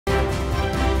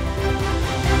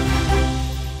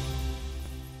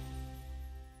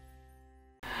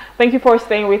Thank you for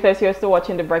staying with us. You're still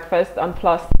watching The Breakfast on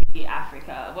Plus TV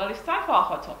Africa. Well, it's time for our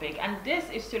hot topic, and this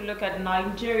is to look at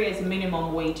Nigeria's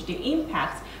minimum wage, the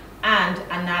impact and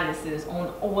analysis on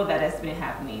all that has been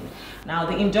happening. Now,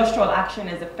 the industrial action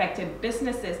has affected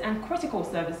businesses and critical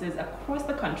services across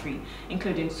the country,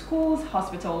 including schools,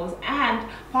 hospitals, and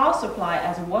power supply,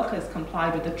 as workers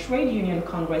complied with the Trade Union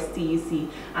Congress (TUC)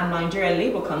 and Nigerian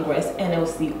Labour Congress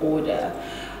 (NLC) order.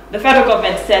 The federal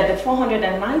government said the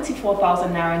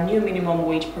 494,000 naira new minimum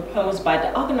wage proposed by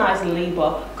the organized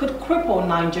labor could cripple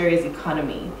Nigeria's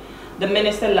economy. The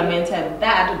minister lamented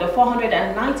that the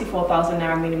 494,000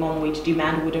 naira minimum wage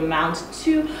demand would amount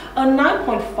to a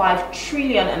 9.5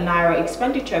 trillion naira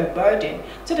expenditure burden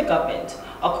to the government.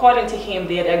 According to him,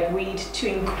 they had agreed to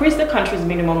increase the country's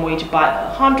minimum wage by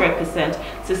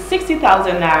 100% to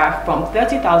 60,000 naira from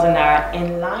 30,000 naira,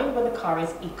 in line with the current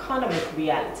economic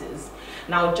realities.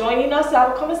 Now, joining us to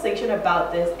have a conversation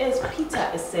about this is Peter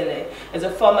Isile, as a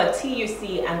former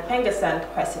TUC and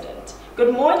Pengasand president.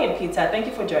 Good morning, Peter. Thank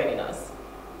you for joining us.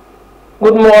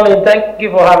 Good morning. Thank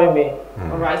you for having me.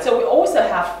 All right. So we also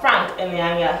have Frank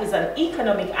Eleanya. He's an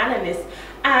economic analyst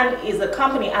and is a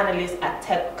company analyst at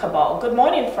Tech Cabal. Good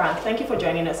morning, Frank. Thank you for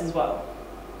joining us as well.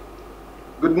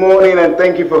 Good morning, and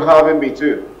thank you for having me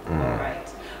too. All right.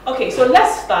 Okay, so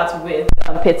let's start with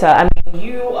Peter. I mean,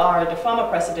 you are the former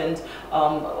president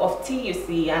of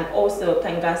TUC and also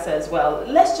Pengasa as well.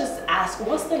 Let's just ask,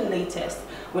 what's the latest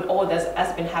with all that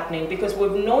has been happening? Because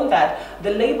we've known that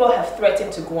the Labour have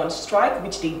threatened to go on strike,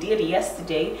 which they did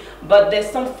yesterday, but there's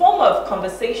some form of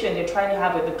conversation they're trying to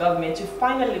have with the government to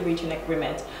finally reach an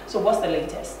agreement. So what's the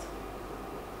latest?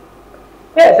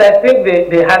 Yes, I think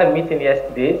they had a meeting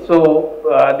yesterday,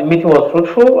 so the meeting was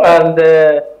fruitful, and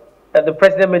the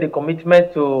president made a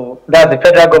commitment to, that the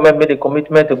federal government made a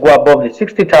commitment to go above the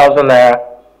 60,000 naira,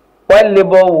 while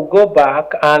Labour will go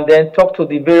back and then talk to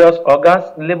the various organs.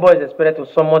 Labour is expected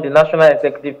to summon the National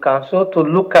Executive Council to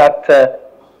look at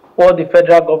what the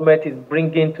federal government is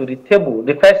bringing to the table.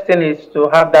 The first thing is to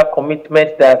have that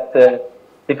commitment that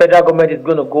the federal government is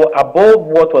going to go above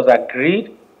what was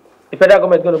agreed. The federal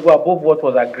government is going to go above what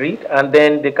was agreed, and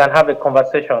then they can have a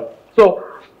conversation. So,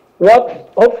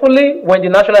 hopefully, when the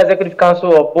National Executive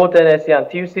Council of both NSC and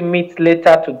TUC meets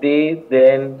later today,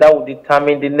 then that will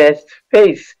determine the next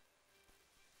phase.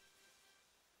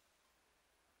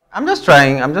 I'm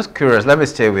just curious, let me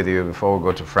stay with you before we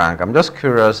go to Frank. I'm just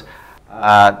curious,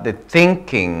 the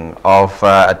thinking of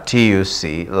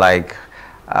TUC, like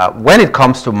when it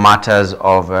comes to matters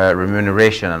of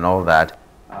remuneration and all that,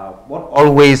 what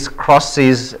always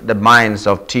crosses the minds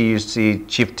of TUC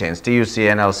chieftains,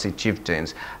 TUC NLC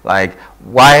chieftains, like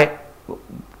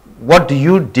what do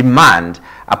you demand,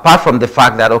 apart from the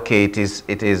fact that, okay, it is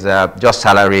just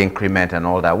salary increment and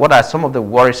all that? What are some of the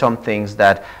worrisome things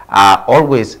that are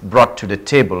always brought to the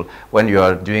table when you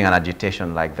are doing an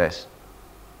agitation like this?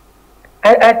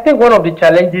 I think one of the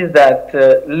challenges that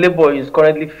Labour is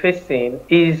currently facing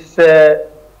is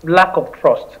lack of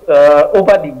trust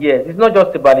over the years. It's not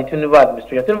just about the Tinubu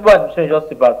administration. Tinubu administration is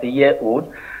just about a year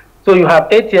old. So you have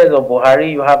 8 years of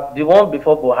Buhari, you have the one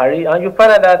before Buhari, and you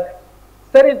find out that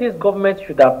certain things government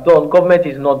should have done, government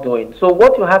is not doing. So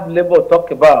what you have Labour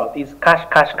talk about is cash,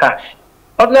 cash, cash.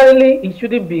 Ordinarily, it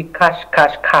shouldn't be cash,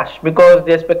 cash, cash, because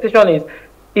the expectation is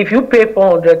if you pay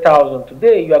 400,000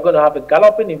 today, you are going to have a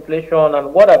galloping inflation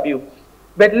and what have you.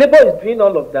 But Labour is doing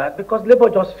all of that because Labour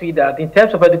just feel that in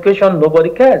terms of education, nobody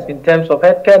cares. In terms of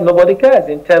healthcare, nobody cares.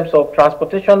 In terms of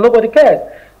transportation, nobody cares.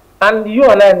 And you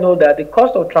and I know that the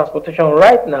cost of transportation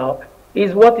right now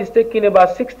is what is taking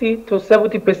about 60 to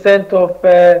 70% of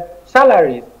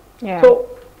salaries. Yeah. So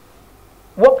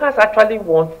workers actually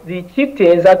want, the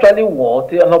chieftains actually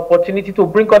want an opportunity to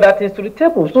bring other things to the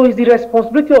table. So it's the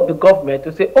responsibility of the government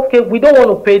to say, okay, we don't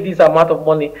want to pay this amount of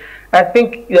money. I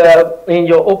think in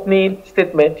your opening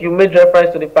statement, you made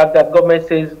reference to the fact that government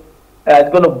says it's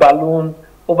going to balloon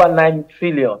over 9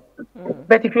 trillion.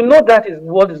 But if you know that is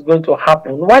what is going to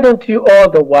happen, why don't you all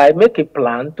the while make a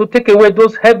plan to take away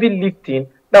those heavy lifting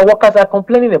that workers are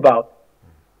complaining about?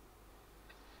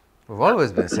 We've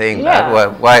always been saying that.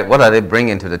 What are they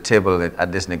bringing to the table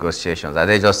at these negotiations? Are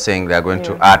they just saying they're going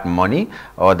to add money,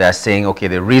 or they're saying, okay,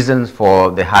 the reasons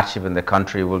for the hardship in the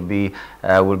country will be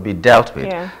dealt with?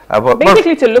 Yeah.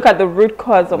 Basically, to look at the root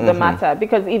cause of the matter,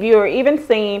 because if you're even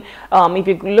saying, if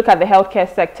you look at the healthcare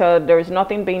sector, there is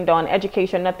nothing being done,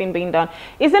 education, nothing being done.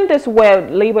 Isn't this where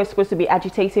Labour is supposed to be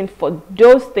agitating for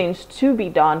those things to be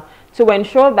done to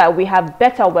ensure that we have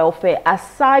better welfare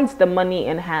aside the money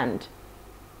in hand?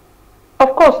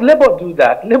 Of course, Labour do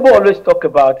that. Labour always talk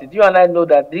about it. You and I know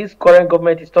that this current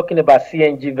government is talking about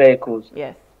CNG vehicles.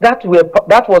 Yes. that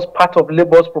was part of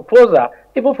Labour's proposal,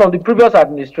 even from the previous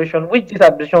administration, which this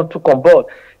administration took on board.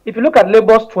 If you look at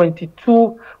Labour's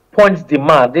 22 points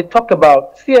demand, they talk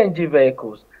about CNG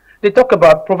vehicles. They talk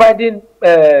about providing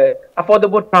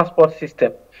affordable transport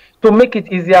system to make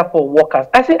it easier for workers.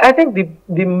 I think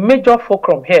the major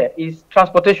fulcrum here is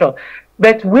transportation.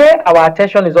 But where our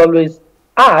attention is always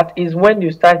at is when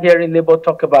you start hearing Labour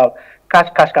talk about cash,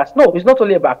 cash, cash. No, it's not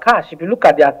only about cash. If you look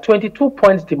at their 22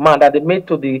 points demand that they made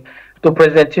to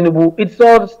President Tinubu, it's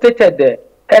all stated there: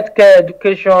 healthcare,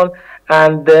 education,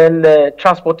 and then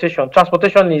transportation.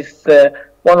 Transportation is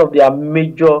one of their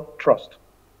major thrusts.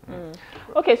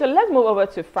 Okay, so let's move over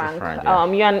to Frank.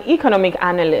 You're an economic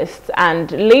analyst,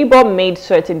 and Labour made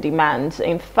certain demands.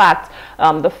 In fact,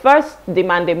 the first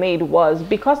demand they made was,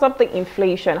 because of the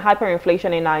inflation,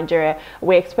 hyperinflation in Nigeria,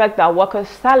 we expect that workers'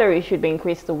 salary should be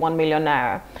increased to 1 million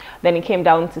naira. Then it came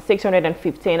down to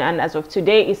 615, and as of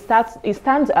today, it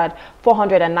stands at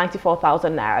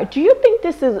 494,000 naira. Do you think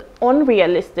this is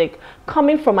unrealistic,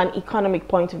 coming from an economic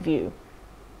point of view?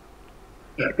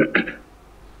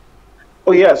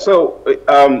 Oh yeah, so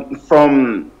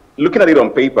from looking at it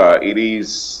on paper, it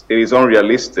is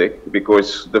unrealistic,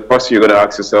 because the first thing you're going to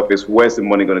ask yourself is, where's the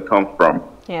money going to come from?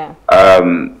 Yeah.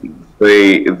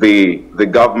 The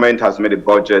government has made a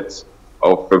budget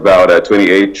of about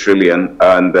 28 trillion,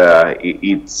 and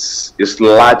it's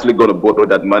largely going to borrow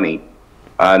that money.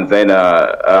 And then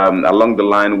along the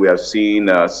line, we have seen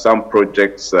some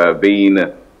projects being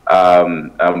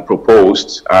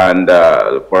proposed, and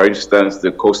for instance,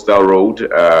 the coastal road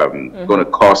going to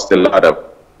cost a lot of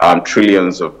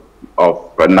trillions of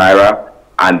naira,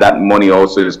 and that money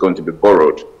also is going to be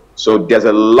borrowed. So there's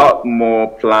a lot more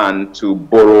plan to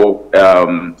borrow,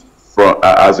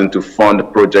 as in to fund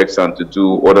projects and to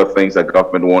do other things that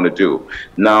government want to do.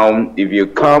 Now, if you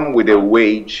come with a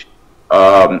wage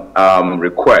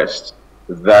request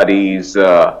that is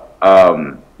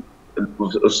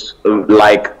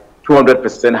like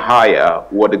 200% higher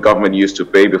what the government used to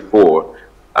pay before,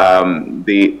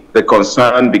 the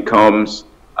concern becomes,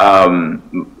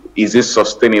 is it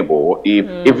sustainable?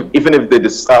 Even if they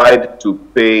decide to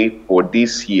pay for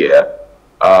this year,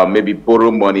 maybe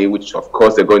borrow money, which of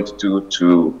course they're going to do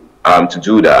to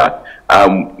do that,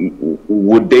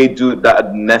 would they do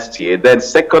that next year? Then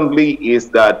secondly is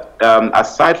that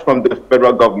aside from the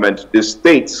federal government, the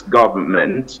states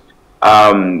government,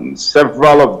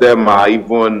 several of them are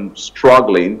even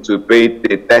struggling to pay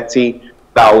the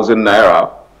 30,000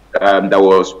 naira that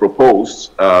was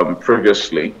proposed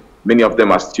previously. Many of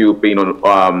them are still paying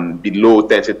on below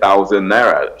 30,000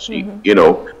 naira, you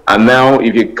know. And now,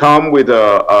 if you come with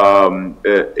a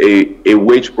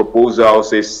wage proposal,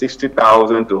 say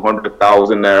 60,000 to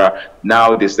 100,000 naira,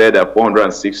 now they said at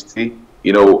 460.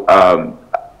 You know,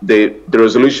 the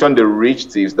resolution they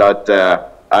reached is that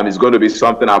it's going to be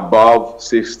something above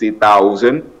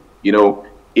 60,000. You know,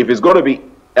 if it's going to be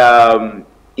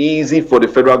easy for the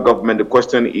federal government, the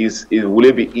question is will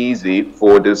it be easy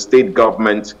for the state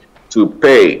government to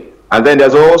pay? And then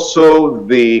there's also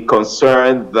the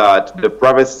concern that the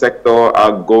private sector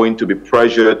are going to be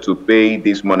pressured to pay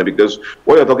this money, because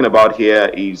what you're talking about here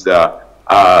is the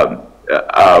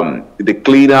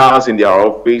cleaners in their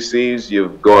offices.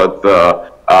 You've got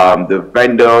the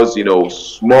vendors, you know,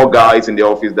 small guys in the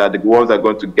office, that the ones that are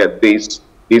going to get this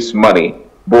money.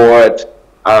 But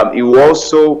it will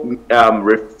also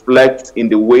reflect in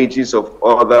the wages of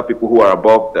other people who are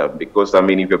above them, because I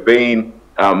mean, if you're paying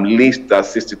least at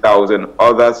 60,000,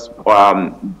 others,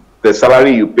 the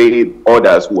salary you pay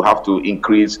others will have to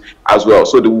increase as well.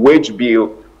 So the wage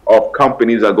bill of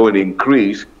companies are going to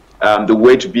increase, the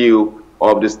wage bill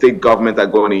of the state government are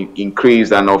going to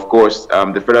increase, and of course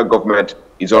the federal government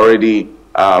is already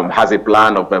has a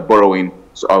plan of borrowing,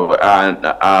 so,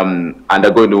 and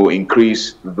they're going to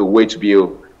increase the wage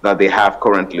bill that they have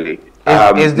currently.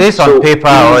 Is this on paper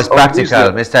or is practical,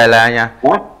 Mr. Eleanya?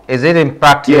 What? Is it in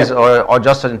practice, or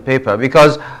just on paper?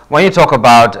 Because when you talk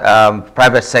about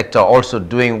private sector also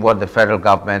doing what the federal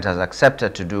government has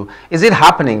accepted to do, is it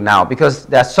happening now? Because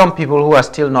there are some people who are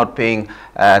still not paying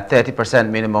 30%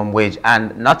 minimum wage,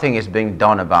 and nothing is being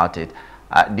done about it.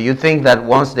 Do you think that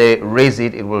once they raise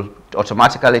it, it will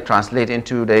automatically translate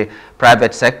into the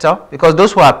private sector? Because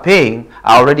those who are paying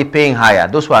are already paying higher.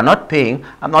 Those who are not paying,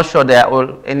 I'm not sure they are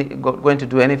going to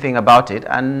do anything about it,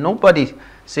 and nobody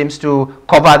seems to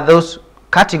cover those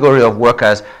category of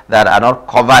workers that are not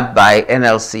covered by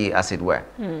NLC, as it were.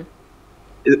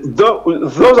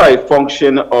 Those are a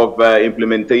function of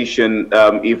implementation.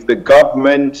 If the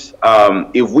government,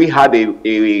 if we had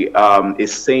a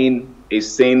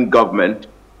sane government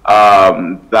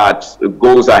that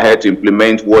goes ahead to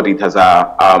implement what it has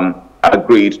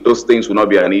agreed, those things will not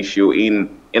be an issue.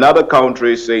 In other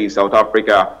countries, say in South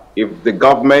Africa, if the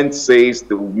government says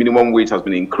the minimum wage has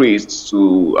been increased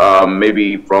to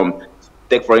maybe from,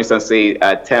 take for instance, say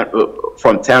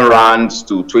from 10 rands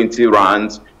to 20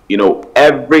 rands,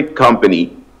 every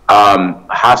company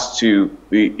has to,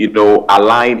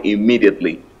 align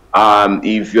immediately.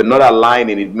 If you're not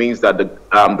aligning, it means that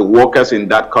the workers in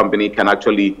that company can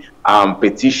actually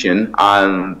petition,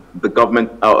 and the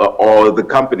government or the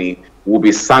company will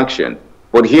be sanctioned.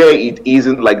 But here it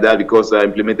isn't like that, because the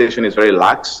implementation is very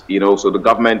lax. So the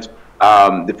government,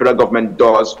 the federal government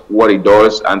does what it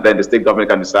does, and then the state government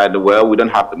can decide, well, we don't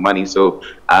have the money, so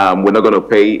we're not going to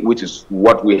pay, which is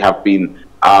what we have been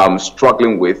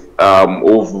struggling with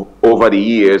over the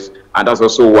years. And that's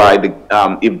also why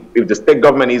if the state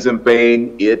government isn't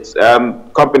paying it,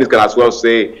 companies can as well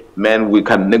say, man, we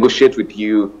can negotiate with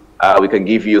you. We can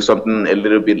give you something a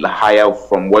little bit higher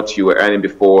from what you were earning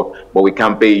before, but we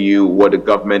can't pay you what the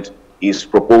government is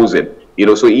proposing.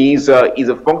 So it's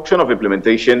a function of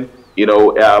implementation.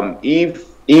 If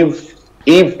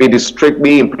it is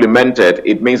strictly implemented,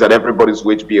 it means that everybody's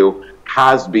wage bill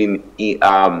has been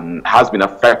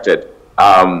affected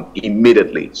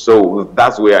immediately. So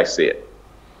that's the way I see it.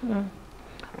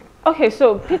 Okay,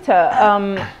 so Peter,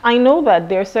 I know that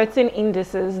there are certain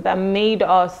indices that made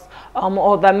us,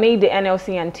 or that made the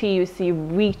NLC and TUC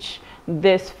reach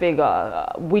this figure,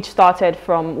 which started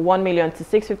from 1 million to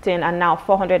 615 and now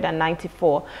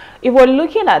 494. If we're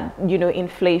looking at,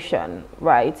 inflation,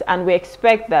 right, and we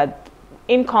expect that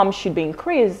income should be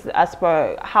increased as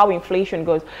per how inflation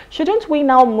goes, shouldn't we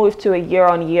now move to a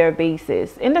year-on-year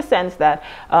basis, in the sense that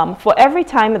for every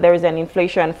time there is an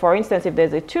inflation, for instance, if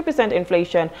there's a 2%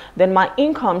 inflation, then my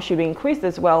income should be increased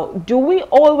as well? Do we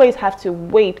always have to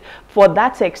wait for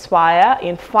that to expire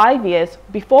in 5 years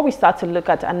before we start to look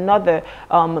at another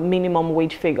minimum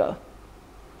wage figure?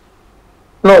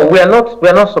 No, we are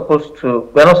not supposed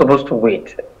to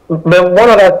wait. But one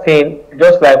other thing,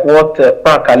 just like what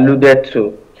Frank alluded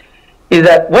to, is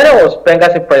that when I was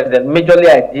Pengasi president, majorly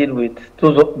I deal with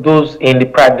those in the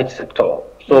private sector.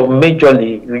 So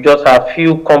majorly, we just have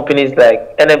few companies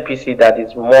like NNPC that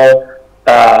is more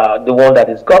the one that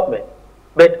is government.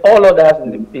 But all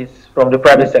others is from the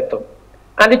private sector.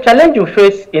 And the challenge you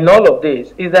face in all of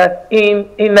this is that in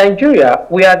Nigeria,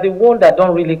 we are the one that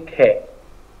don't really care.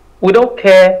 We don't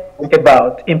care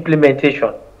about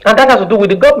implementation. And that has to do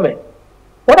with the government.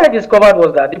 What I discovered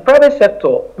was that the private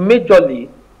sector, majorly,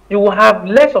 you will have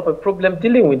less of a problem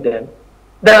dealing with them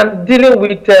than dealing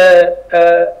with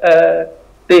the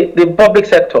public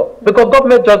sector, because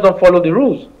government just don't follow the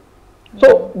rules.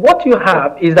 So what you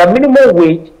have is that minimum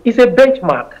wage is a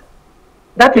benchmark.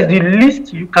 That is the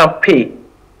least you can pay.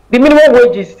 The minimum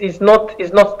wage is not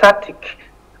static.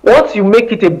 Once you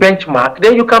make it a benchmark,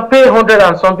 then you can pay 100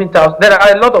 and something thousand. There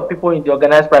are a lot of people in the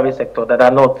organized private sector that are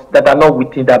not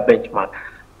within that benchmark.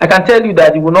 I can tell you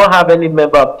that you will not have any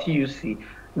member of TUC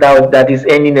that is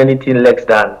earning anything less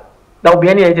than, that will be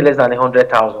anything less than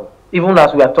 100,000. Even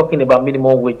as we are talking about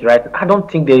minimum wage, right? I don't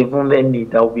think there even any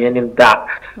that will be earning that.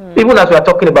 Even as we are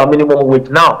talking about minimum wage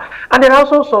now. And there are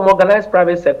also some organized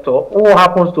private sector who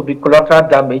happens to be collateral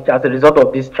damage as a result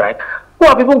of this strike, who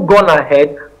have even gone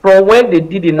ahead from when they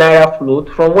did the Naira float,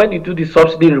 from when you do the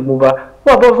subsidy removal, who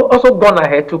have also gone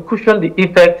ahead to cushion the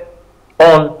effect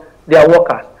on their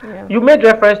workers. Yeah. You made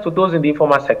reference to those in the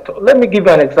informal sector. Let me give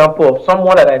you an example of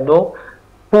someone that I know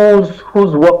whose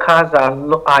workers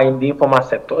are in the informal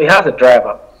sector. He has a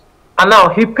driver. And now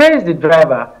he pays the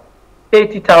driver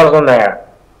 80,000 naira.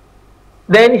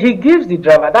 Then he gives the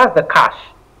driver, that's the cash.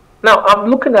 Now, I'm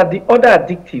looking at the other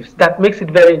additives that makes it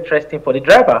very interesting for the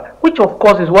driver, which of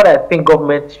course is what I think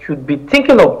government should be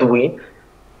thinking of doing,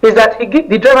 is that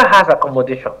the driver has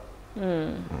accommodation.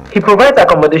 He provides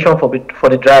accommodation for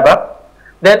the driver.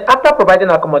 Then after providing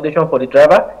accommodation for the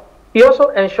driver, he also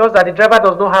ensures that the driver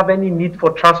does not have any need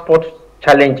for transport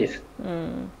challenges.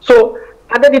 So,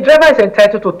 and then the driver is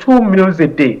entitled to 2 meals a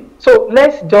day. So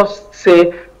let's just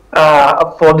say,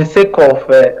 for the sake of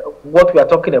what we are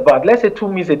talking about, let's say 2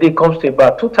 meals a day comes to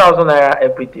about 2,000 naira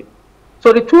every day.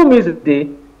 So the 2 meals a day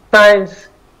times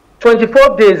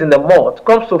 24 days in the month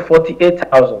comes to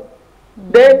 48,000.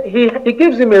 Then he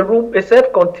gives him a room, a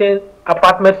self-contained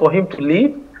apartment for him to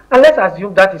live, and let's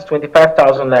assume that is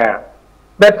 25,000 naira.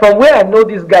 But from where I know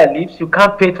this guy lives, you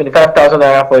can't pay 25,000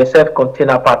 naira for a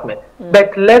self-contained apartment.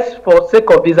 But let's, for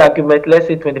sake of this argument, let's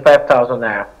say 25,000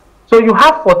 naira. So you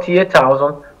have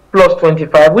 48,000 plus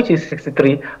 25, which is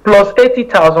 63, plus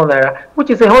 80,000 naira, which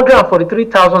is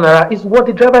 143,000 naira, is what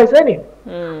the driver is earning.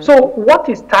 So what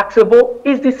is taxable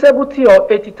is the 70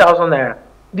 or 80,000 naira.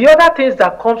 The other things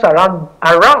that comes around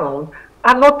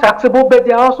are not taxable, but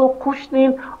they are also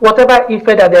cushioning whatever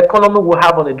effect that the economy will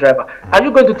have on the driver. Are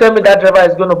you going to tell me that driver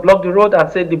is going to block the road and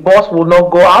say the bus will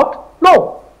not go out?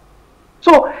 No.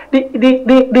 So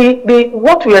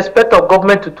what we expect of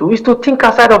government to do is to think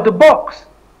outside of the box.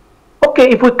 Okay,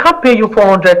 if we can't pay you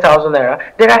 400,000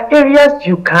 naira, there are areas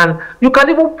you can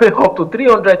even pay up to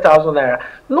 300,000 naira,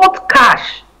 not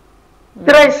cash.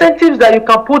 There are incentives that you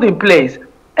can put in place.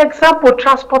 Example,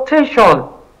 transportation.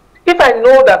 If I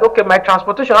know that, okay, my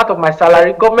transportation out of my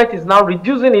salary, government is now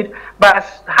reducing it by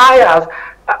as high as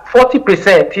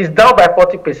 40%, is down by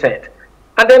 40%.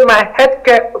 And then my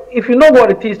healthcare, if you know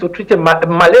what it is to treat a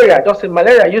malaria, just say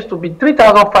malaria used to be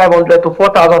 3,500 to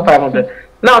 4,500.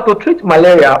 Now to treat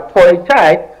malaria for a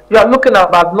child, you are looking at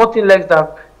about nothing less than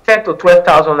 10 to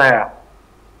 12,000 naira.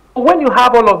 When you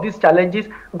have all of these challenges,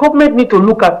 government need to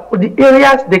look at the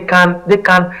areas they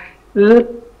can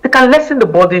lessen the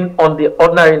burden on the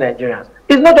ordinary Nigerians.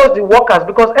 It's not just the workers,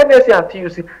 because NSC and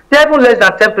TUC, they are even less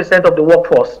than 10% of the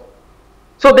workforce.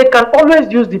 So they can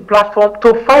always use the platform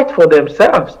to fight for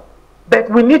themselves. But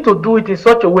we need to do it in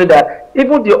such a way that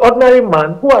even the ordinary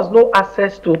man who has no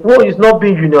access to, who is not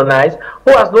being unionized,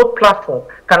 who has no platform,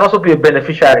 can also be a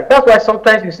beneficiary. That's why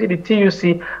sometimes you see the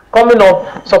TUC coming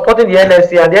up, supporting the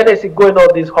NSC, and the NSC going on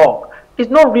this hog.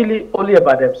 It's not really only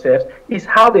about themselves, it's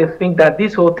how they think that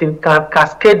this whole thing can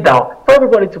cascade down for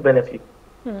everybody to benefit.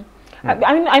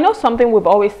 I mean, I know something we've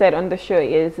always said on the show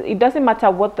is it doesn't matter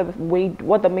what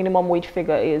the minimum wage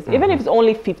figure is, even if it's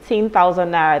only 15,000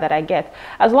 naira that I get,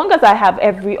 as long as I have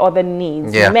every other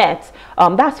needs met,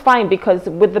 that's fine, because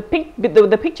with the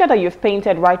picture that you've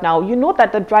painted right now, you know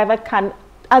that the driver can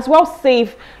as well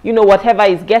save, you know, whatever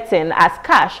he's getting as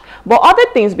cash. But other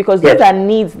things, because these are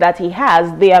needs that he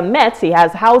has, they are met. He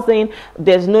has housing,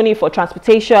 there's no need for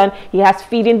transportation, he has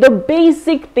feeding. The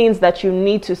basic things that you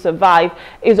need to survive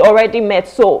is already met.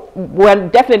 So we're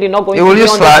definitely not going to... He will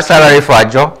use salary for a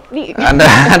job. And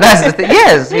that's the thing.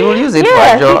 Yes, he will use it for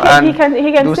a job and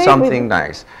he can do something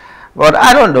nice. But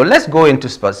I don't know. Let's go into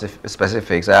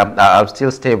specifics. I'll still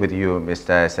stay with you,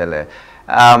 Mr. Esele.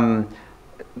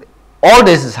 All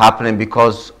this is happening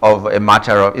because of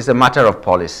it's a matter of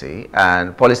policy,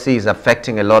 and policy is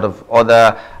affecting a lot of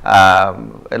other,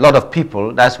 a lot of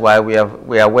people. That's why we are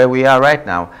where we are right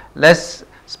now. Let's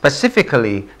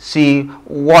specifically see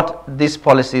what these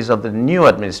policies of the new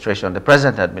administration, the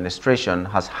present administration,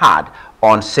 has had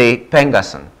on, say,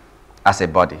 Pengassan as a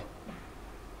body.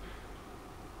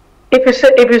 If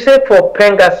you say for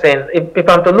Pengassan, if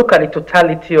I'm to look at the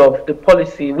totality of the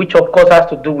policy, which of course has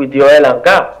to do with the oil and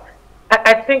gas,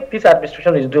 I think this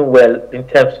administration is doing well in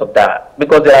terms of that,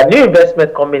 because there are new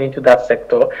investments coming into that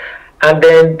sector. And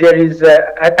then there is,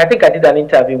 I think I did an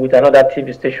interview with another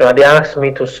TV station, and they asked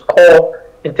me to score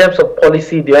in terms of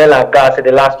policy, the oil and gas in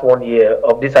the last 1 year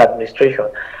of this administration.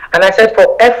 And I said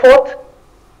for effort,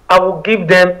 I will give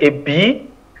them a B.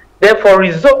 Then for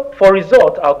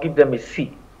result, I'll give them a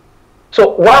C.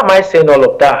 So why am I saying all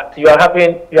of that? You are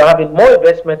having more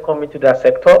investment coming to that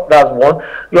sector. That's one.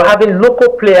 You're having local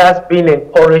players being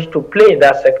encouraged to play in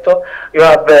that sector. You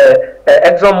have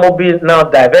ExxonMobil now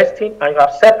divesting, and you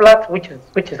have Seplat, which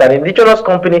is an indigenous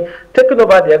company, taking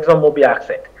over the ExxonMobil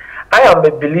asset. I am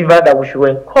a believer that we should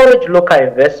encourage local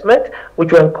investment,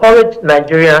 which will encourage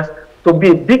Nigerians to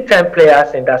be big-time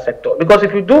players in that sector. Because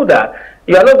if you do that,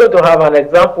 you are not going to have an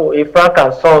example, a Frank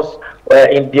and Sons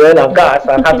in the oil and gas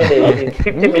and having a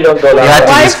 $50 million. You had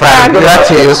to use Frank. You had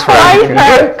to use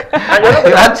Frank.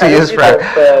 You had to use Frank.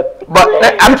 But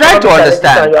I'm trying to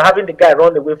understand. You're having the guy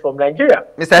run away from Nigeria.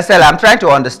 Mr. Esele, I'm trying to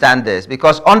understand this,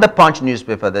 because on the Punch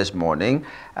newspaper this morning,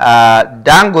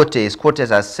 Dangote is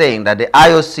quoted as saying that the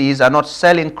IOCs are not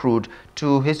selling crude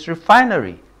to his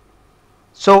refinery.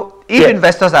 So if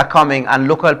investors are coming and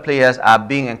local players are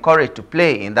being encouraged to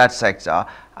play in that sector,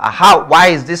 why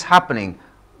is this happening?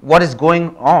 What is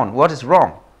going on? What is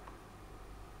wrong?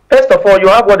 First of all, you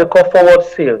have what they call forward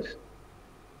sales.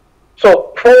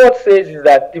 So forward sales is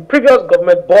that the previous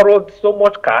government borrowed so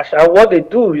much cash, and what they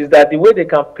do is that the way they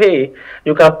can pay,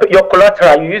 you can pay your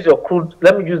collateral, you use your crude,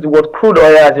 let me use the word crude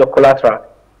oil as your collateral.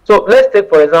 So let's take,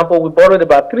 for example, we borrowed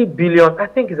about 3 billion, I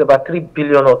think it's about 3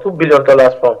 billion or $2 billion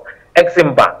from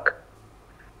Exim Bank.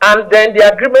 And then the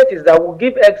agreement is that we'll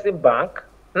give Exim Bank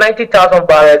 90,000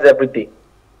 barrels every day.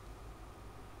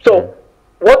 So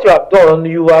what you have done,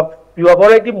 you have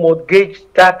already mortgaged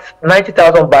that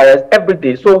 90,000 barrels every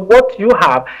day. So what you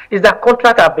have is that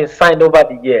contract have been signed over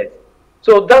the years.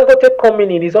 So Dangote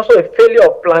coming in is also a failure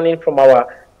of planning from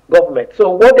our government. So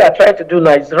what they are trying to do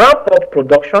now is ramp up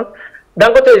production,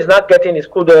 Dangote is not getting his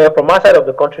crude oil from outside of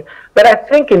the country. But I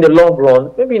think in the long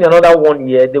run, maybe in another 1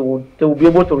 year, they will be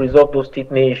able to resolve those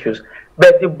kidney issues.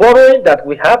 But the borrowing that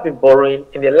we have been borrowing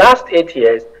in the last 8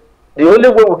 years, the only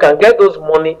way we can get those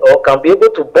money or can be able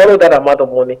to borrow that amount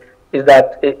of money is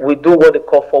that we do what the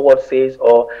call forward says,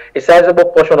 or a sizable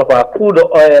portion of our crude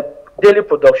oil daily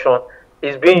production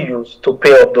is being used to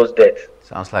pay off those debts.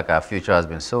 Sounds like our future has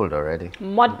been sold already.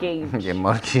 Mortgage. Yeah,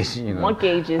 mortgage. You know.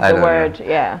 Mortgage is I the don't word. know.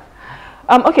 Yeah.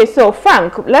 Okay, so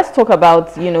Frank, let's talk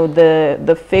about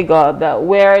the figure that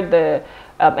where the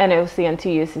NLC and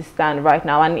TUC stand right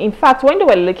now. And in fact, when they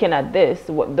were looking at this,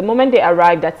 the moment they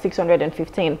arrived at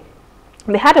 615,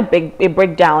 they had a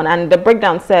breakdown, and the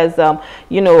breakdown says,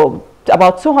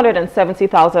 about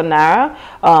 270,000 naira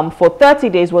for 30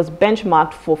 days was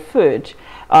benchmarked for food,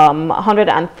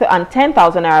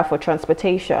 110,000 naira for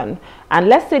transportation. And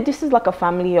let's say this is like a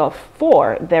family of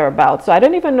 4 thereabouts. So I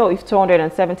don't even know if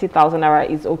 270,000 naira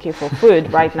is okay for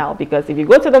food right now, because if you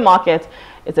go to the market,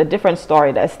 it's a different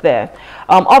story that's there.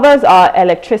 Others are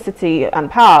electricity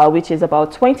and power, which is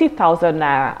about 20,000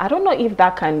 naira. I don't know if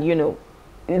that can,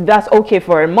 that's okay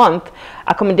for a month.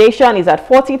 Accommodation is at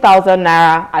 40,000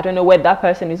 naira. I don't know where that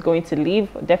person is going to live.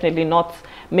 Definitely not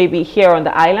maybe here on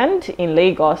the island in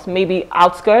Lagos, maybe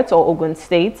outskirts or Ogun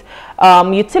State.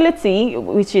 Utility,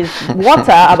 which is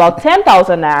water, about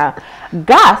 10,000 naira.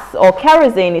 Gas or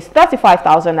kerosene is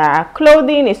 35,000 naira.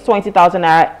 Clothing is 20,000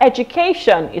 naira.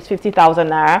 Education is 50,000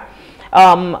 naira.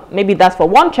 Maybe that's for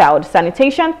one child.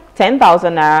 Sanitation,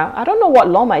 10,000 naira. I don't know what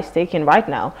Loma is taking right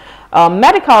now.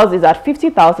 Medicals is at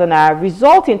 50,000 naira,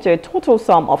 resulting to a total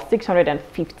sum of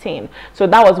 615. So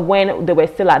that was when they were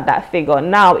still at that figure.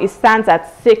 Now it stands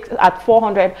at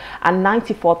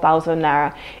 494,000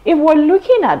 naira. If we're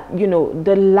looking at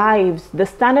the lives, the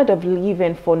standard of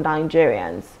living for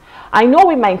Nigerians, I know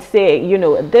we might say,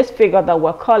 this figure that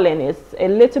we're calling is a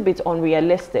little bit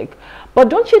unrealistic, but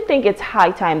don't you think it's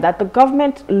high time that the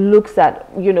government looks at,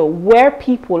 where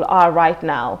people are right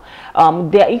now,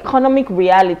 their economic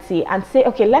reality, and say,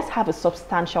 okay, let's have a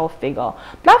substantial figure.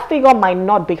 That figure might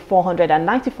not be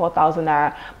 494,000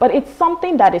 naira, but it's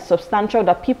something that is substantial,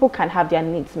 that people can have their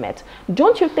needs met.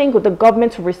 Don't you think the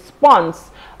government's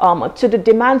response to the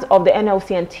demands of the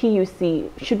NLC and TUC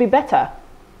should be better?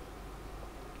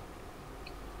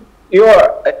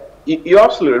 You're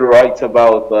absolutely right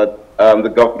about that. The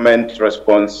government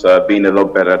response being a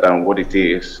lot better than what it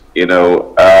is.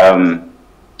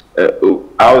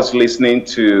 I was listening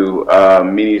to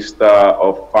Minister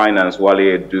of Finance Wale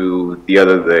Edu the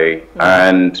other day,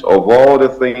 and of all the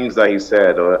things that he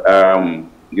said,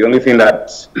 the only thing that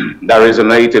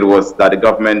resonated was that the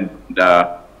government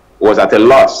was at a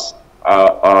loss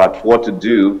at what to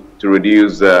do to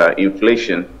reduce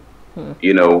inflation.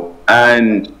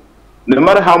 And no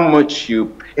matter how much you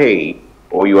pay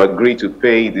or you agree to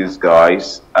pay these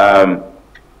guys,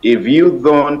 if you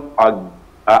don't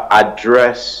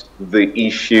address the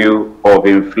issue of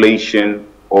inflation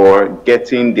or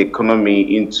getting the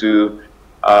economy into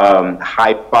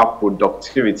hyper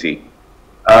productivity,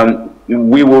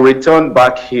 we will return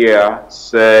back here,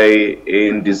 say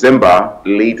in December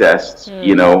latest.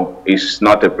 It's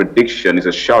not a prediction, it's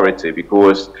a surety,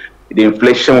 because the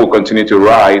inflation will continue to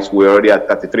rise. We're already at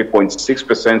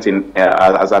 33.6% in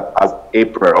as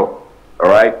April. All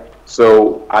right.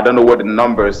 So I don't know what the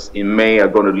numbers in May are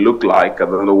going to look like. I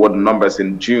don't know what the numbers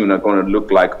in June are going to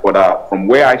look like. But from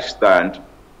where I stand,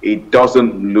 it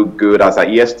doesn't look good. As of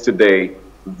yesterday,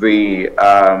 the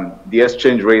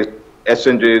exchange rate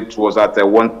was at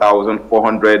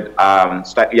 1,400,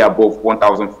 slightly above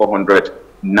 1,400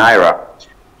 naira.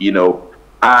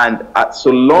 And so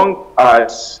long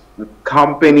as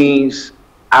companies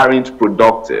aren't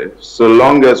productive, so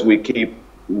long as we keep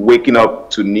waking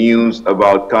up to news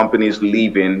about companies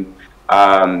leaving.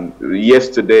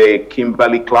 Yesterday,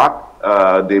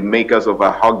 Kimberly-Clark, the makers of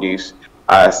Huggies,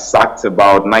 sacked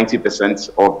about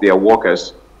 90% of their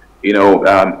workers,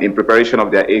 in preparation of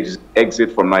their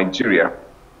exit from Nigeria.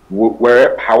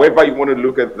 However you want to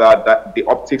look at that the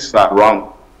optics are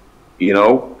wrong,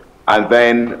 And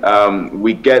then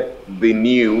we get the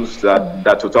news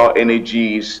that Total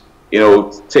Energies,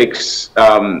 takes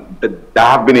that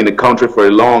have been in the country for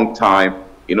a long time,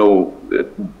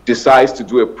 decides to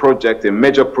do a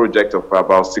major project of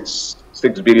about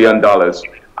 $6 billion,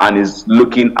 and is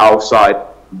looking outside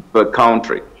the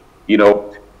country.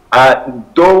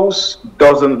 Those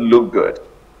doesn't look good.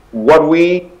 What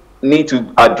we need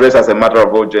to address as a matter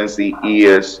of urgency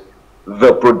is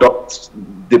the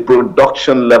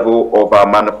production level of our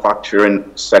manufacturing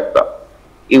sector.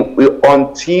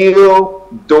 Until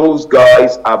those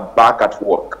guys are back at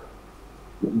work,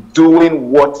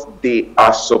 doing what they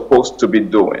are supposed to be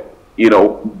doing,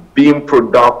 being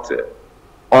productive,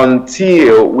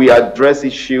 until we address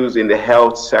issues in the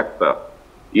health sector,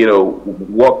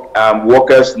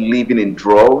 workers living in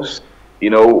droves,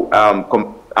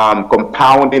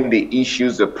 compounding the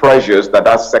issues, the pressures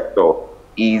that sector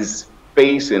is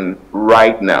facing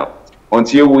right now.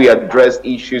 Until we address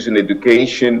issues in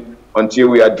education, until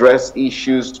we address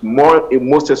issues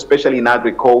most especially in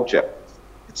agriculture,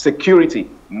 security,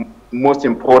 most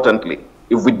importantly.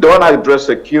 If we don't address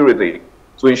security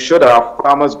to ensure that our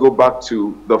farmers go back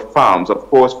to the farms, of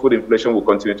course, food inflation will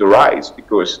continue to rise,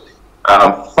 because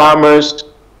farmers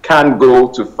can't go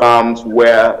to farms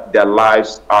where their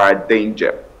lives are in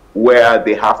danger, where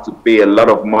they have to pay a lot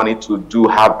of money to do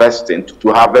harvesting,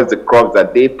 to harvest the crops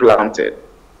that they planted,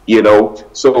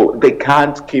 so they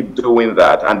can't keep doing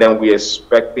that, and then we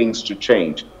expect things to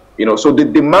change. So the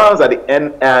demands that the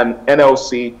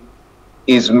NLC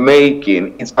is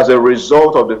making is as a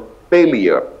result of the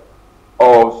failure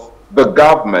of the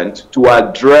government to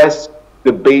address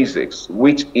the basics,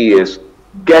 which is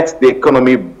get the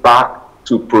economy back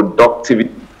to productive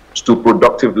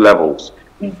levels,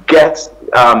 get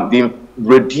the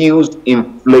reduced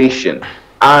inflation.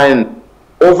 And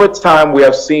over time, we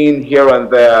have seen here and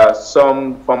there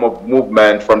some form of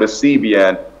movement from the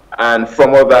CBN and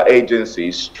from other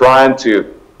agencies trying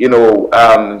to,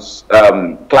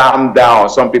 clamp down on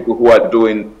some people who are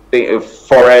doing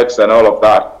forex and all of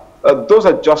that. Those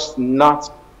are just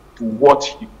not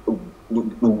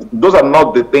those are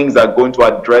not the things that are going to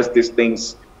address these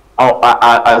things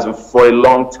as for a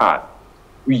long time.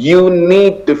 You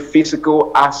need the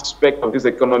physical aspect of this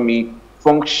economy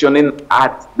functioning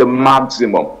at the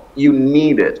maximum. You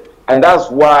need it. And that's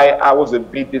why I was a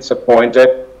bit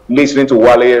disappointed listening to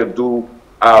Wale do,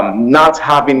 not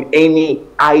having any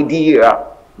idea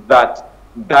that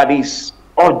is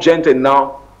urgent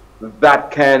enough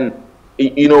that can,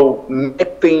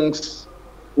 make things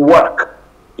work.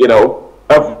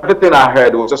 Everything I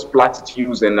heard was just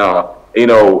platitudes and,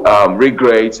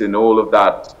 regrets and all of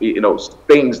that,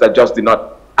 things that just did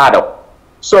not add up.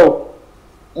 So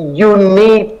you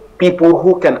need people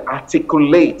who can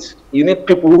articulate. You need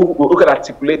people who can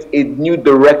articulate a new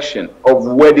direction of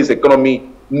where this economy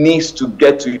needs to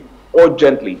get to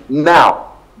urgently.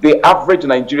 Now, the average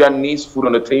Nigerian needs food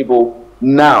on the table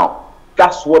now.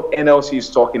 That's what NLC is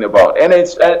talking about.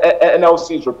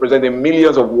 NLC is representing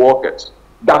millions of workers.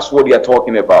 That's what they are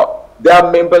talking about.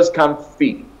 Their members can't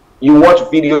feed. You watch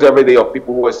videos every day of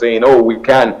people who are saying, "Oh, we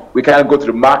can't go to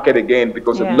the market again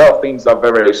because a lot of things are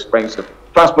very, very expensive."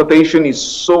 Transportation is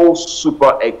so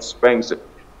super expensive,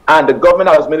 and the government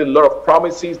has made a lot of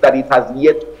promises that it has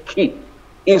yet to keep.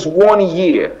 It's 1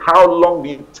 year. How long do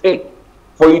you take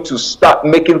for you to start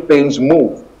making things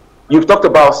move? You've talked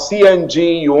about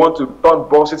CNG. You want to turn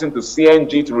buses into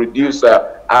CNG to reduce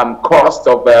cost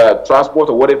of transport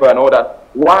or whatever and all that.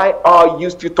 Why are you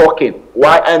still talking?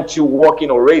 Why aren't you working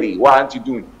already? Why aren't you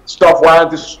doing stuff? Why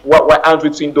aren't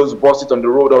we seeing those buses on the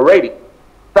road already?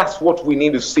 That's what we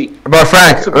need to see. But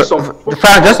Frank,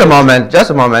 just a moment.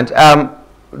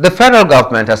 The federal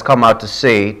government has come out to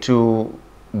say to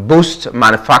boost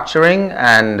manufacturing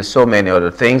and so many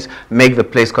other things, make the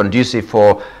place conducive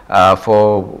for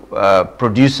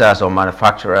producers or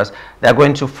manufacturers. They're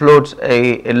going to float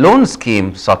a loan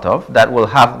scheme, sort of, that will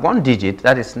have one digit,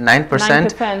 that is 9%.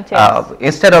 9%, yes.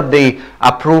 Instead of the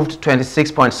approved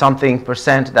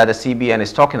 26-point-something% that the CBN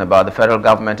is talking about, the federal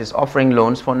government is offering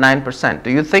loans for 9%. Do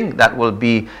you think that will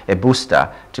be a booster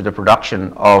to the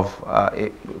production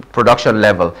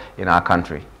level in our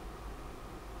country?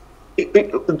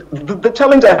 The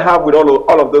challenge I have with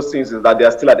all of those things is that they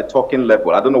are still at the talking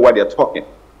level. I don't know why they're talking.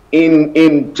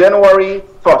 In January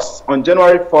 1st, on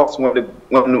January 1st,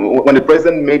 when the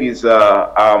president made his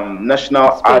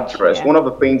national speech, address, one of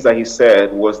the things that he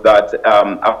said was that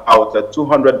about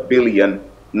 200 billion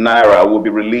naira will be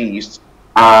released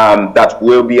that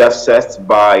will be assessed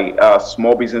by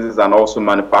small businesses and also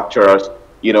manufacturers,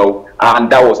 and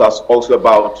that was also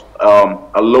about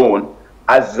a loan.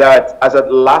 As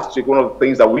at last week, one of the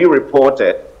things that we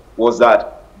reported was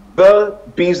that the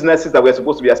businesses that we're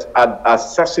supposed to be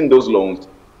assessing those loans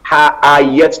are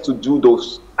yet to do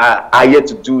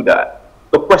that.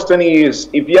 The question is,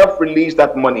 if you have released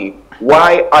that money,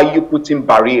 why are you putting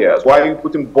barriers? Why are you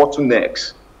putting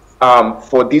bottlenecks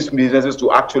for these businesses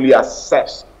to actually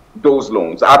assess those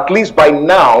loans? At least by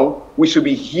now, we should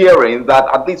be hearing that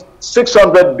at least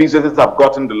 600 businesses have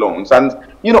gotten the loans, and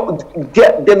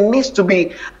there needs to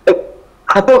be.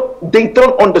 I don't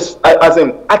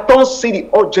see the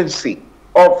urgency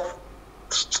of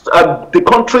the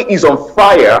country is on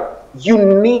fire. You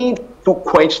need to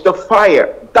quench the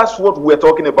fire. That's what we're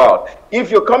talking about. If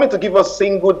you're coming to give us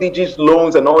single digit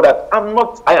loans and all that, I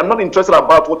am not interested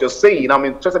about what you're saying. I'm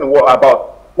interested in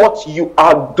about what you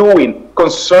are doing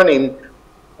concerning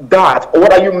that. Or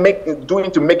what are you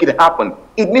doing to make it happen?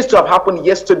 It needs to have happened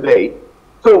yesterday.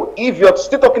 So if you're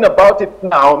still talking about it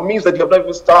now, it means that you have not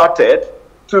even started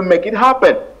to make it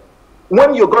happen.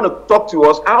 When you're going to talk to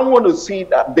us, I want to see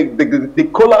that the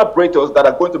collaborators that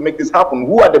are going to make this happen.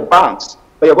 Who are the banks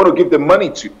that you're going to give the money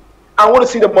to? I want to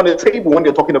see them on the table when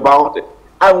they're talking about it.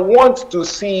 I want to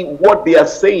see what they are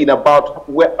saying about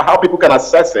how people can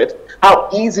access it, how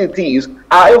easy it is.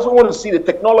 I also want to see the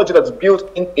technology that's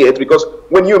built in it, because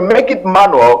when you make it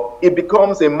manual, it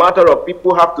becomes a matter of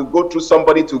people have to go through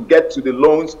somebody to get to the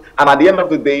loans, and at the end of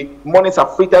the day, monies are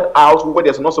filtered out where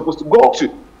they're not supposed to go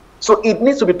to. So it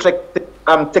needs to be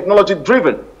technology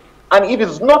driven. And if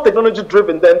it's not technology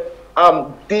driven, then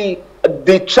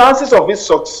the chances of it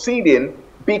succeeding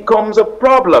becomes a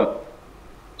problem.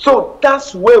 So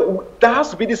that's where there has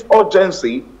to be this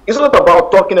urgency. It's not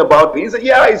about talking about this.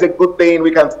 Yeah, it's a good thing. We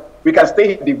can stay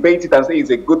here, debate it and say it's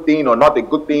a good thing or not a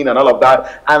good thing and all of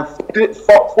that. And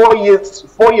 4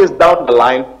 years down the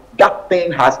line, that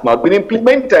thing has not been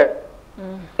implemented.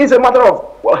 It's a matter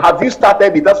of, well, have you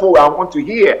started it? That's what I want to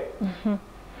hear.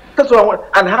 That's what I want.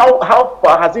 And how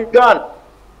far has it gone?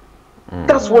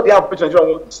 That's what the average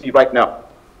Nigerian wants to see right now.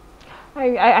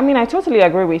 I mean, I totally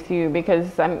agree with you, because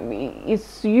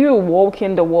it's you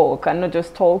walking the walk and not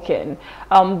just talking.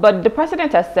 But the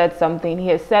president has said something. He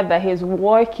has said that he's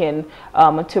working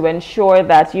to ensure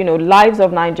that, you know, lives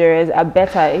of Nigerians are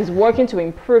better. He's working to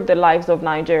improve the lives of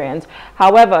Nigerians.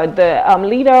 However, the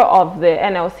leader of the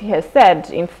NLC has said,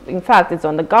 in fact, it's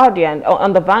on the Guardian,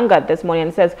 on the Vanguard this morning,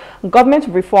 and says government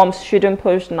reforms shouldn't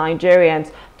push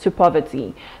Nigerians to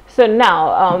poverty. So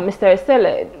now, Mr.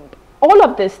 Esele, all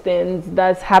of these things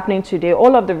that's happening today,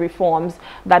 all of the reforms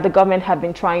that the government have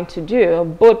been trying to do,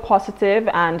 both positive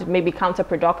and maybe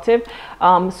counterproductive,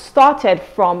 started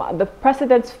from the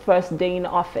president's first day in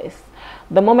office.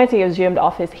 The moment he assumed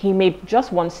office, he made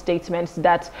just one statement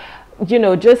that, you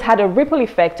know, just had a ripple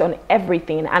effect on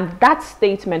everything, and that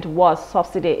statement was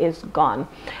subsidy is gone.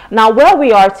 Now, where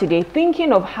we are today,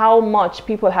 thinking of how much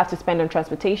people have to spend on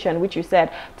transportation, which you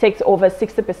said takes over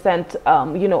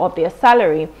 60% you know, of their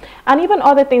salary, and even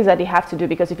other things that they have to do,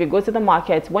 because if you go to the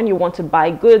market, when you want to buy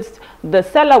goods, the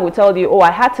seller will tell you, oh, I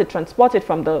had to transport it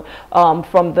from the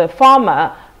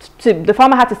farmer the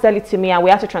farmer had to sell it to me, and we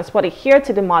had to transport it here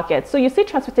to the market. So you see,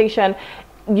 transportation,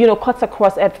 you know, cuts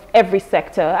across every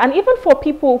sector. And even for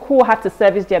people who have to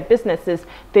service their businesses,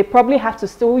 they probably have to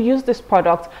still use this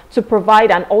product to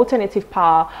provide an alternative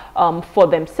power for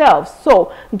themselves.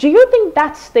 So do you think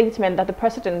that statement that the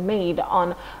president made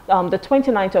on the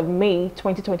 29th of May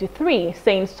 2023,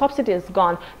 saying subsidy is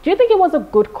gone, do you think it was a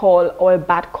good call or a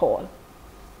bad call?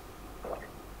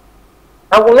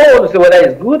 I will not want to say whether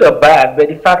it's good or bad, but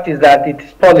the fact is that it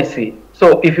is policy.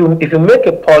 So if you make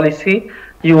a policy,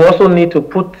 you also need to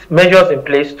put measures in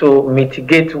place to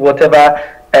mitigate whatever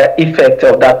effect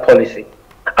of that policy.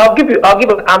 I'm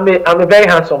a very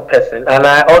hands-on person, and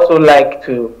I also like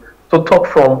to talk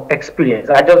from experience.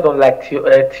 I just don't like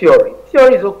theory.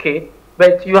 Theory is okay,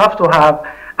 but you have to have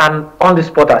an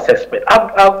on-the-spot assessment.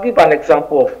 I'll give an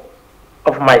example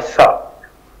of myself.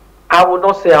 I would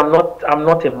not say I'm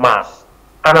not a mass.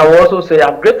 And I will also say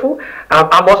I'm grateful.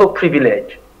 I'm also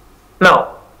privileged.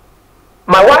 Now,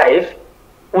 my wife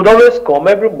would always come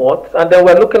every month, and then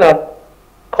we're looking at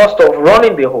cost of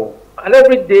running the home. And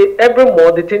every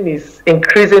month, the thing is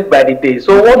increasing by the day.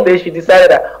 So one day she decided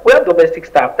that we have domestic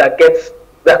staff that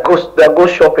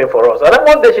goes shopping for us. And then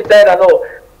one day she said, "No,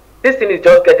 this thing is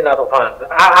just getting out of hand.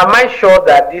 Am I sure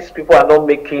that these people are not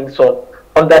making some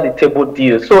under the table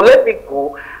deals? So let me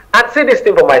go and see this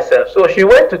thing for myself." So she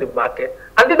went to the market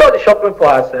and did all the shopping for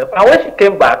herself. And when she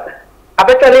came back, I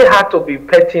actually had to be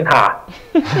petting her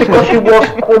because she was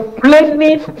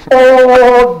complaining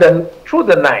through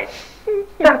the night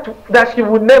that she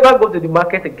would never go to the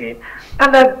market again,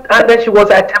 and then she was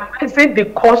itemizing the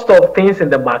cost of things in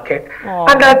the market. Aww.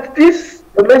 And that these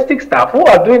domestic staff who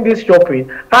are doing this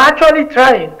shopping are actually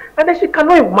trying, and then she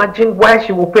cannot imagine why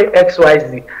she will pay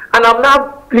XYZ. And I'm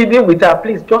now pleading with her,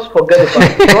 please just forget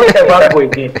about it, don't ever go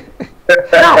again.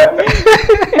 Now,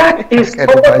 that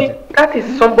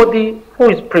is somebody who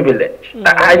is privileged.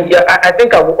 I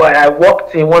think I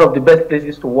worked in one of the best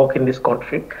places to work in this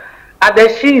country, and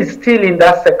then she is still in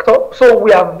that sector. So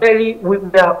we are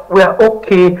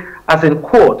okay, as in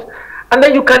quote. And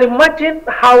then you can imagine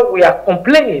how we are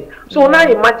complaining. So now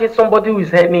imagine somebody who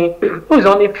is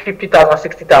only 50,000,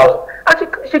 60,000, and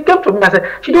she came to me and said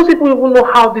she doesn't even know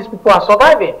how these people are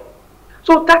surviving.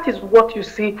 So that is what you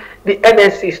see the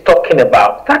NSC is talking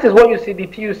about. That is what you see the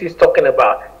TUC is talking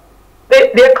about.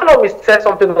 The economist said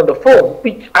something on the phone,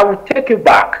 which I will take you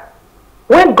back.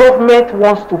 When government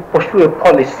wants to pursue a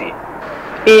policy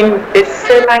in a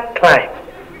saline climate,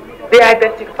 they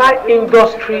identify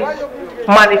industries,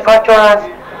 manufacturers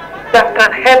that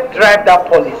can help drive that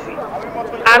policy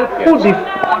and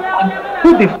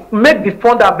make the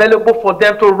fund available for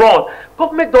them to run.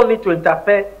 Government don't need to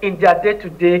interfere in their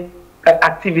day-to-day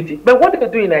activity. But what they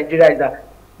do in Nigeria is that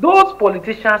those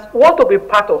politicians want to be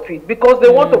part of it because they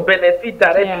want to benefit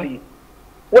directly.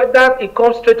 Whether it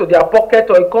comes straight to their pocket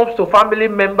or it comes to family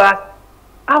members.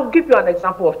 I'll give you an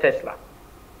example of Tesla.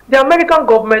 The American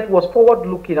government was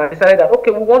forward-looking and decided that,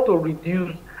 okay, we want to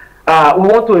reduce, we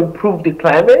want to improve the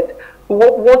climate, we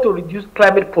want to reduce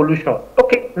climate pollution.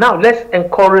 Okay, now let's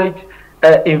encourage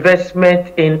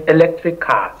investment in electric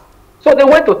cars. So they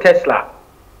went to Tesla.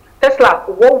 Tesla,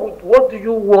 what do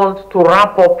you want to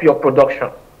ramp up your production?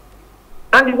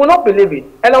 And you will not believe it.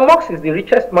 Elon Musk is the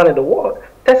richest man in the world.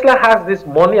 Tesla has this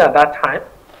money at that time,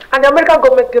 and the American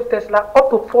government gave Tesla up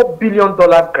to $4 billion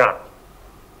grant.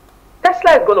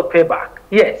 Tesla is going to pay back,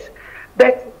 yes.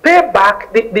 But pay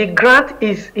back, the grant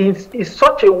is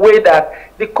such a way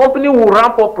that the company will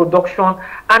ramp up production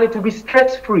and it will be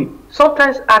stress-free,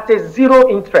 sometimes at a zero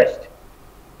interest.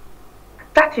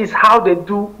 That is how they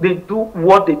do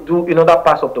what they do in other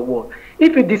parts of the world.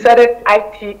 If you decided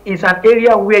IT is an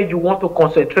area where you want to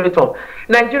concentrate on,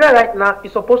 Nigeria right now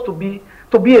is supposed to be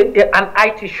an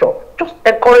IT shop. Just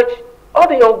encourage all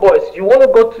the young boys. You want to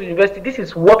go to university, this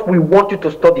is what we want you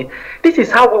to study. This is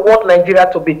how we want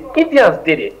Nigeria to be. Indians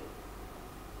did it.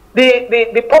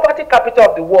 The poverty capital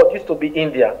of the world used to be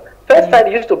India. First time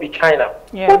it used to be China.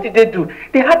 What did they do?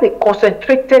 They had a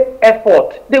concentrated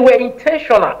effort. They were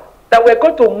intentional that we're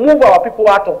going to move our people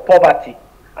out of poverty.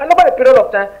 And over a period of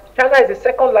time, China is the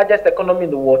second largest economy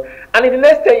in the world. And in the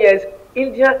next 10 years,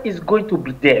 India is going to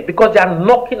be there because they are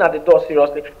knocking at the door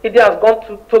seriously. India has gone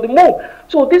to the moon.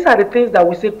 So these are the things that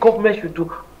we say government should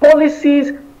do.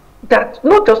 Policies that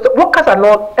not just workers are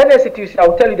not, NSCTC, I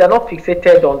will tell you, they are not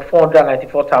fixated on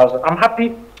 494,000. I'm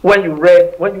happy when you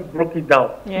broke it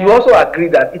down. You also agree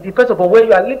that it depends upon where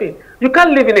you are living. You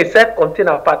can't live in a self-contained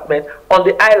apartment on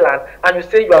the island and you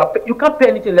say you can't pay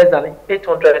anything less than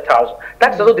 800,000.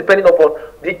 That's also depending upon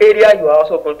the area you are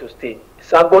also going to stay.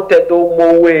 Sango, Tedo,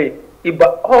 Mowe,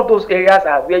 Iba, all those areas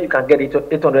are where you can get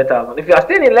 800,000. If you are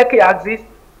staying in Lekki Axis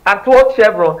and towards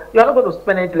Chevron, you are not going to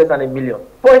spend anything less than $1 million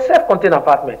for a self-contained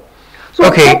apartment. So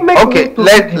okay.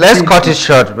 Let's cut it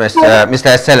short,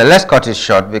 Mr. Estelle. Let's cut it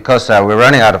short because we're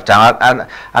running out of time,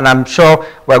 and I'm sure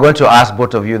we're going to ask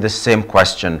both of you the same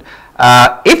question.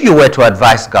 If you were to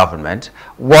advise government,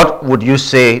 what would you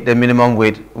say the minimum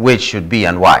wage should be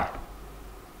and why?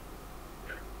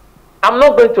 I'm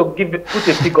not going to put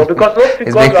a figure because those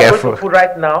figures we are going to put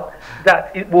right now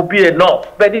that it will be enough.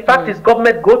 But the fact is,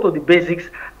 government go to the basics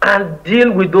and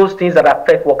deal with those things that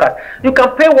affect workers. You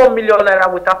can pay 1 million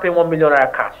naira without paying 1 million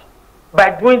naira cash by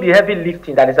doing the heavy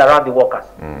lifting that is around the workers.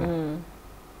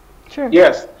 Sure.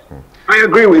 Yes, I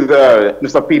agree with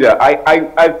Mr. Peter.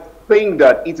 I think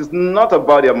that it is not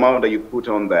about the amount that you put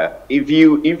on there.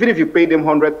 Even if you pay them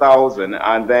 100,000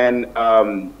 and then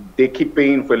they keep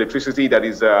paying for electricity that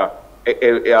is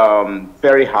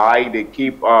very high, they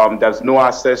keep there's no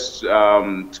access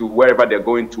to wherever they're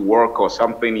going to work or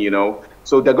something, you know.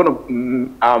 So they're going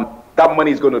to that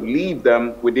money is going to leave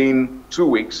them within 2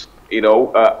 weeks. You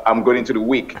know, I'm going into the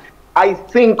week. I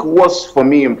think what's for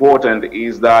me important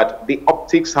is that the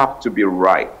optics have to be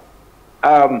right.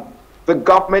 The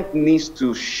government needs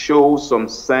to show some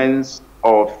sense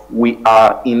of we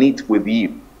are in it with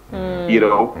you. You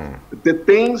know, the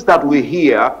things that we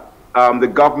hear the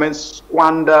government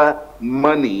squander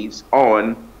monies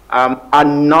on are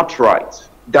not right.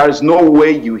 There is no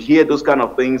way you hear those kind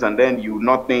of things and then you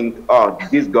not think, oh,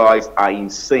 these guys are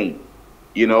insane.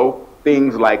 You know,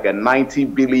 things like a 90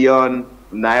 billion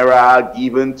naira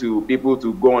given to people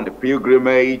to go on the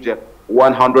pilgrimage,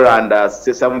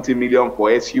 170 million for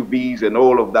SUVs and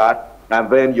all of that. And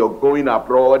then you're going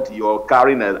abroad, you're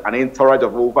carrying an entourage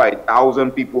of over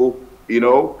 1,000 people, you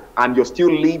know, and you're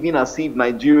still living as if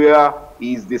Nigeria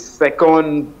is the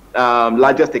second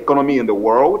largest economy in the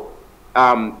world,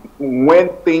 when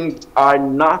things are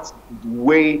not the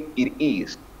way it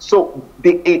is. So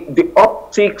the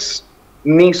optics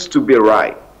needs to be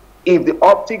right. If the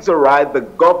optics are right, the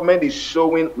government is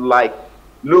showing like,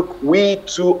 look, we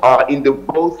too are in the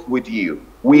boat with you.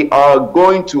 We are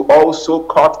going to also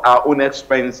cut our own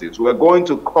expenses. We're going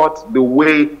to cut the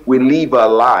way we live our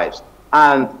lives.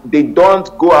 and they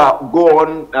don't go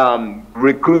on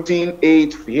recruiting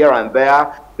aid here and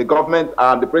there. The government,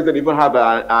 the president even have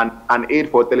an aid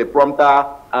for teleprompter.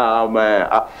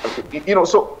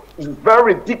 So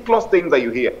very ridiculous things that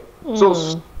you hear. So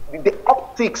the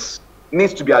optics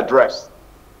needs to be addressed.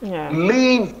 Yeah.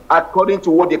 Live according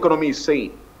to what the economy is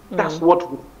saying. That's what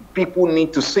people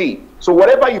need to see. So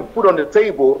whatever you put on the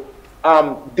table,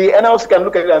 the NLC can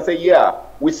look at it and say, yeah,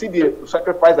 we see the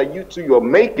sacrifice that you're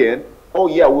making. Oh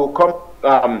yeah,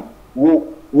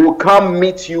 we'll come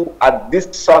meet you at this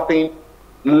certain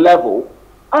level,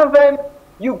 and then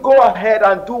you go ahead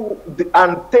and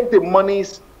take the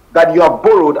monies that you have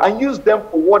borrowed and use them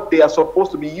for what they are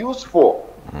supposed to be used for.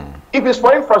 If it's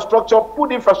for infrastructure,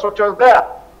 put infrastructure there.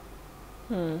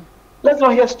 Let's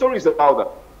not hear stories about that.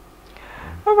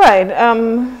 All right.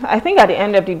 I think at the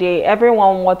end of the day,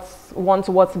 everyone wants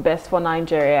what's best for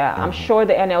Nigeria. I'm sure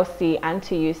the NLC and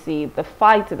TUC, the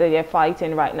fight that they're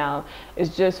fighting right now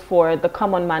is just for the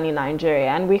common man in Nigeria.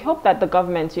 And we hope that the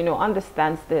government,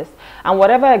 understands this. And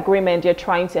whatever agreement you're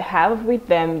trying to have with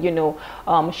them,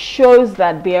 shows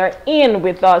that they're in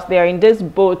with us. They're in this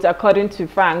boat, according to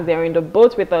Frank. They're in the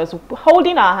boat with us,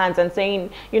 holding our hands and saying,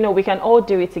 we can all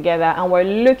do it together. And we're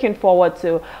looking forward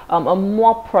to a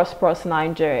more prosperous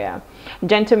Nigeria.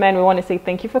 Gentlemen, we want to say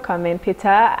thank you for coming. Peter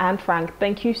and Frank,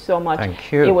 thank you so much.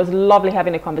 Thank you. It was lovely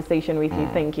having a conversation with you.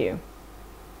 Thank you.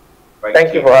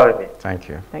 Thank you for having me. Thank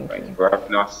you. Thank you. For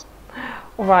having us.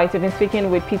 All right, we've been speaking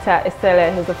with Peter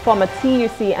Estelle, who's a former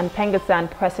TUC and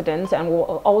Pengasan president, and we're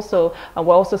also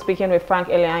speaking with Frank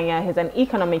Eleanya, who's an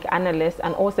economic analyst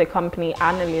and also a company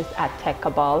analyst at Tech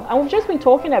Cabal. And we've just been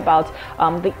talking about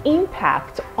the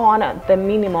impact on the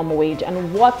minimum wage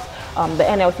and what the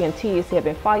NLC and TUC have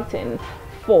been fighting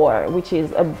for, which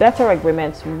is a better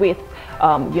agreement with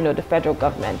the federal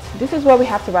government. This is where we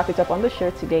have to wrap it up on the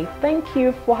show today. Thank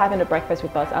you for having a breakfast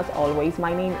with us as always.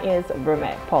 My name is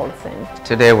Brume Paulson.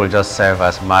 Today we'll just serve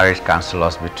as marriage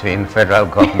counselors between federal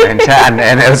government and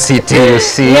NLC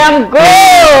TUC.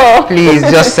 Go! Please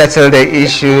just settle the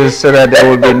issues so that there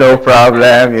will be no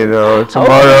problem.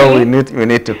 Tomorrow we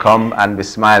need to come and be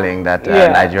smiling that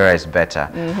Nigeria is better.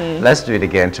 Let's do it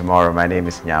again tomorrow. My name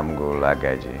is Nyamgu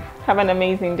Lagaji. Have an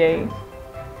amazing day.